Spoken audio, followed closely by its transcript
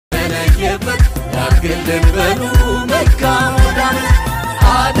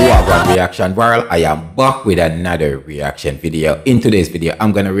Reaction world, I am back with another reaction video. In today's video,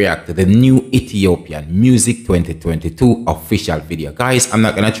 I'm gonna react to the new Ethiopian Music 2022 official video. Guys, I'm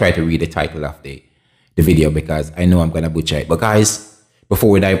not gonna try to read the title of the video because I know I'm gonna butcher it. But guys,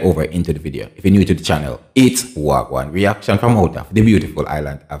 before we dive over into the video, if you're new to the channel, it's Wagwan reaction from out of the beautiful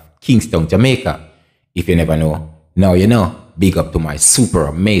island of Kingston, Jamaica. If you never know, now you know. Big up to my super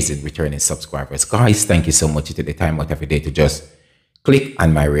amazing returning subscribers. Guys, thank you so much. You take the time out every day to just click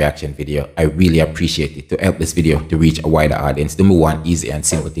on my reaction video. I really appreciate it. To help this video to reach a wider audience, do me one easy and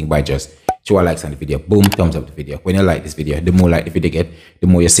simple thing by just show a like on the video. Boom, thumbs up the video. When you like this video, the more like the video get, the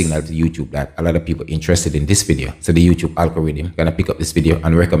more you signal to YouTube that a lot of people interested in this video. So the YouTube algorithm gonna pick up this video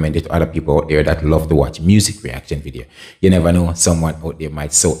and recommend it to other people out there that love to watch music reaction video. You never know, someone out there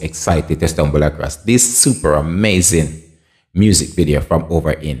might so excited to stumble across this super amazing music video from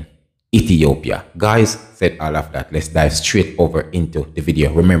over in Ethiopia. Guys, said all of that, let's dive straight over into the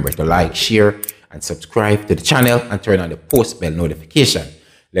video. Remember to like, share, and subscribe to the channel and turn on the post bell notification.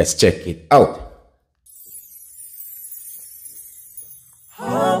 Let's check it out.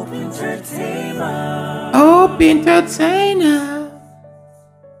 Hope Entertainer. Hope Entertainer.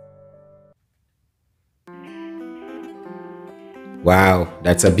 Wow,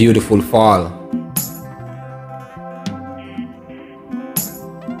 that's a beautiful fall.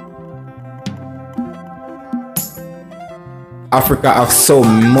 Africa have so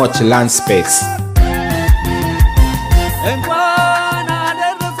much land space.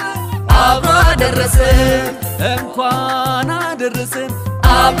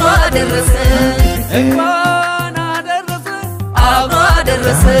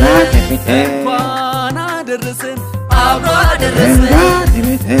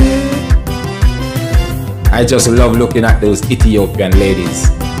 I just love looking at those Ethiopian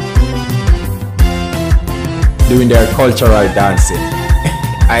ladies doing their cultural dancing.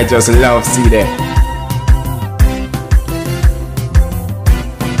 I just love see them.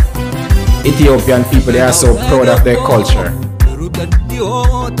 Ethiopian people, they are so proud of their culture.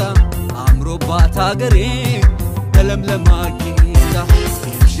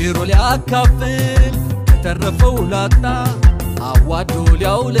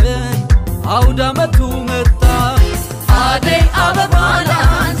 Adey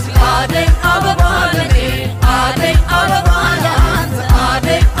Ababalans, Adey Ababalane, Adey Ababalans,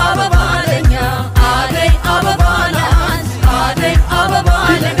 Adey Ababalenya, Adey Ababalans, Adey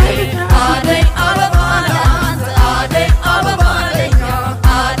Ababalane, Adey Ababalans, Adey Ababalenya,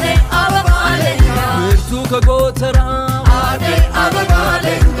 Adey Ababalenya. Birtu kagotara, Adey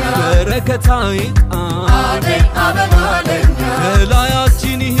Ababalenya, bereketay, Adey Ababalenya,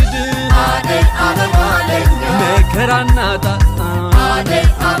 elayachin hid, Adey Ababalenya. Mekeranata, Adey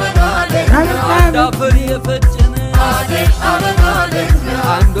Ababalenya, Adafri fetchen, Adey Ababalenya,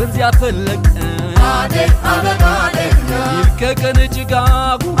 Andon ziafellek, Adey Ababalenya,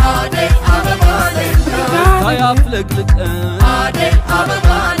 Ilkekenchigagu, Adey Ababalenya, Tayaflek, Adey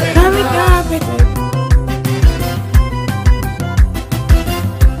Ababalenya.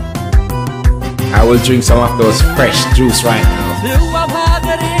 I will drink some of those fresh juice right now.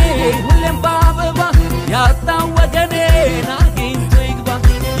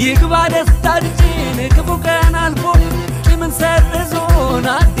 Yigba destadjin kufukan alfo kimin serrezon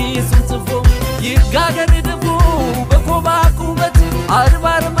addisun tsfo yigager dfu bekoba kuበት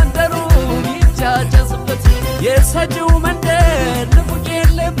arbar mandaru yichachasበት yesaju mandar nfuq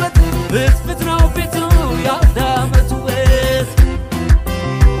yelebet bitbit ነው ፊቱ ያዳመቱ ወት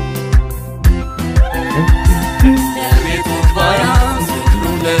የቤቱ ባያስ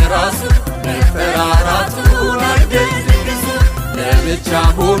ለራስ ለፈራራቱ አይደልግስ ለብቻ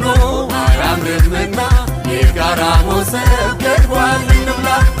ሆኖ አያምርምና የጋራ ሞሰብ ገድቧል እንብላ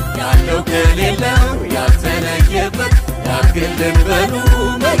ያለው ከሌለው ያልተለየበት ያርግልን በሉ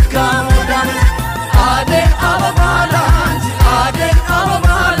መልካም ወዳነ አደይ አበባላንቺ አደይ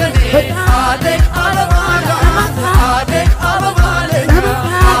አበባለኔ አደይ አበባላንቺ አደይ አበባለኔ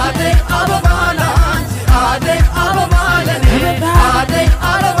አደይ አበባላንቺ አደይ አበባለኔ አደይ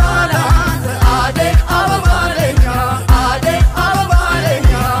አበባላንቺ አደይ አበባለኛ አደይ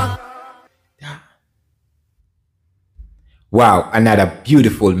አበባለኛ. Wow, another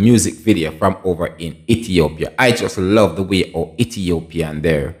beautiful music video from over in Ethiopia. I just love the way Ethiopian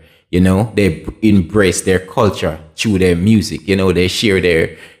there, you know, they embrace their culture through their music, you know, they share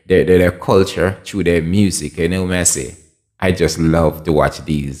their culture through their music, you know, Messi. I just love to watch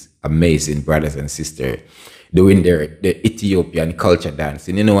these amazing brothers and sisters doing their Ethiopian culture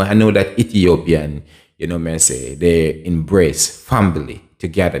dancing. You know, I know that Ethiopian, you know, Messi, they embrace family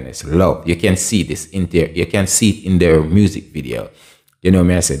togetherness, love. You can see this in there. You can see it in their music video. You know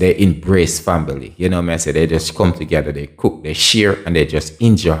me, I say they embrace family. You know me, I say they just come together, they cook, they share, and they just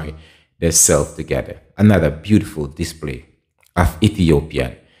enjoy themselves together. Another beautiful display of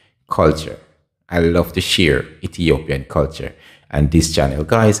Ethiopian culture. I love to share Ethiopian culture and this channel.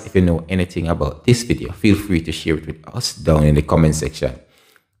 Guys, if you know anything about this video, feel free to share it with us down in the comment section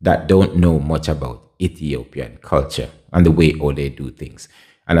that don't know much about Ethiopian culture and the way how they do things.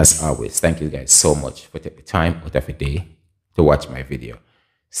 And as always, thank you guys so much for taking the time out of your day to watch my video.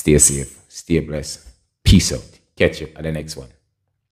 Stay safe, stay blessed, peace out. Catch you at the next one.